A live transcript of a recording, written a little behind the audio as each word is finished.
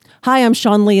Hi, I'm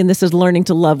Sean Lee, and this is Learning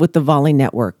to Love with the Volley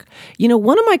Network. You know,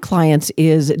 one of my clients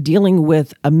is dealing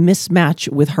with a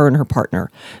mismatch with her and her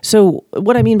partner. So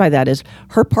what I mean by that is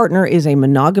her partner is a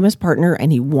monogamous partner,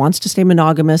 and he wants to stay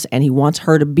monogamous, and he wants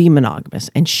her to be monogamous.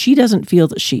 And she doesn't feel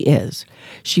that she is.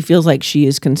 She feels like she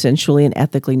is consensually and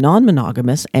ethically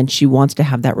non-monogamous, and she wants to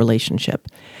have that relationship.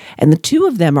 And the two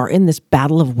of them are in this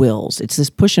battle of wills. It's this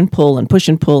push and pull and push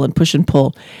and pull and push and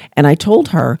pull. And I told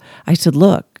her, I said,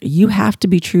 look, you have to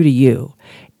be true to you.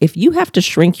 If you have to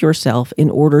shrink yourself in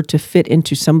order to fit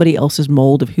into somebody else's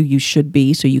mold of who you should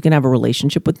be so you can have a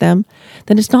relationship with them,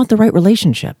 then it's not the right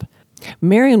relationship.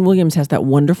 Marianne Williams has that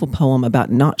wonderful poem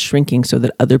about not shrinking so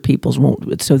that other people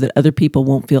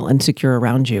won't feel insecure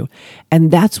around you. And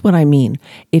that's what I mean.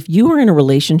 If you are in a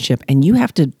relationship and you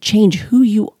have to change who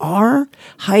you are,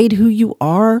 hide who you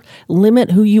are,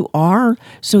 limit who you are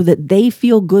so that they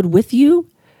feel good with you,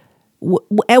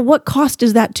 at what cost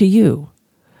is that to you?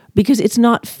 Because it's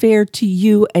not fair to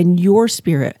you and your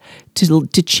spirit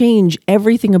to change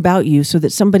everything about you so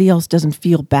that somebody else doesn't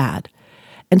feel bad.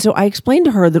 And so I explained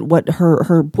to her that what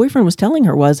her boyfriend was telling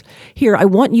her was, here, I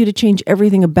want you to change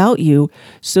everything about you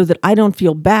so that I don't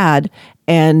feel bad,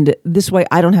 and this way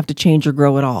I don't have to change or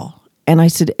grow at all. And I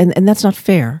said, and that's not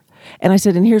fair. And I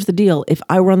said, and here's the deal. If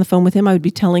I were on the phone with him, I would be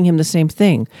telling him the same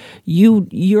thing.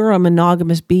 You're a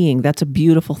monogamous being. That's a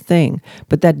beautiful thing.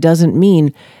 But that doesn't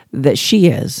mean that she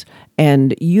is.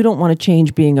 And you don't want to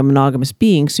change being a monogamous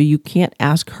being, so you can't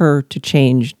ask her to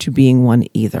change to being one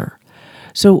either.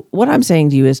 So what I'm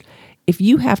saying to you is, if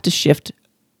you have to shift,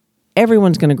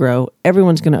 everyone's going to grow,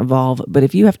 everyone's going to evolve. But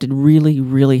if you have to really,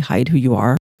 really hide who you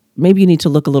are, maybe you need to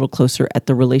look a little closer at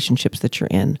the relationships that you're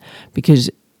in, because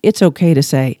it's okay to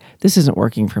say, this isn't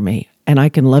working for me, and I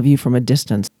can love you from a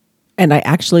distance. And I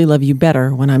actually love you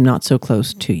better when I'm not so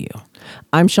close to you.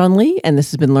 I'm Sean Lee, and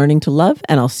this has been Learning to Love,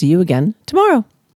 and I'll see you again tomorrow.